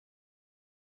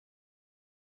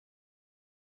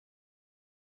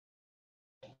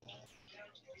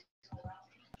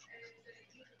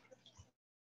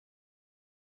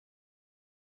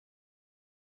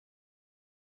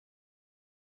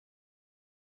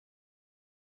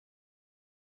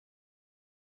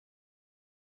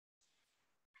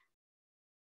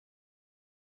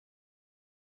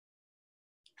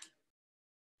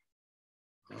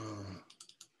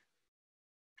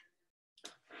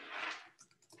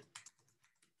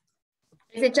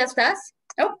Is it just us?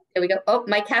 Oh, there we go. Oh,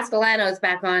 Mike Castellano's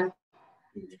back on.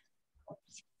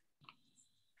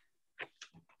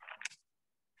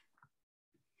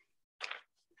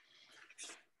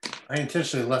 I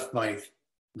intentionally left my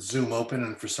Zoom open,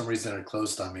 and for some reason it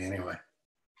closed on me anyway.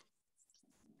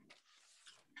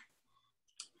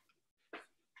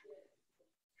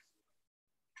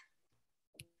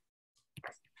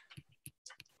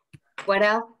 What,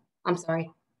 Al? I'm sorry.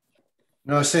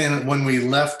 No, I was saying when we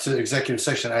left to executive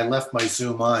session, I left my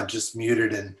Zoom on, just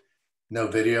muted and no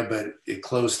video, but it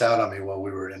closed out on me while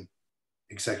we were in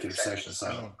executive session.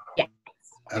 So yeah.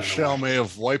 Michelle may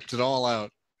have wiped it all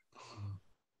out.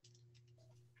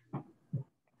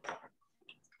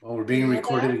 Well, we're being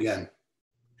recorded again.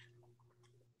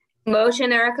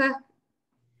 Motion, Erica?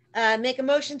 Make a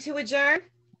motion to adjourn.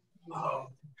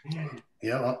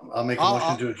 Yeah, I'll make a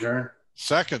motion to adjourn.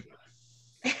 Second.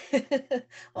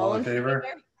 All in favor?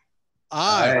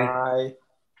 Aye. Aye.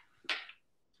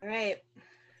 All right.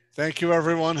 Thank you,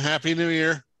 everyone. Happy New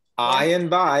Year. Aye and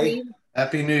bye.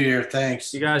 Happy New Year. Thanks.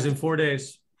 See you guys in 4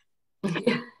 days.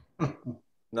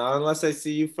 Not unless I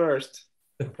see you first.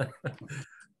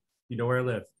 You know where I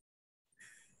live.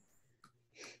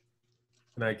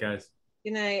 Good night, guys.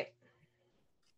 Good night.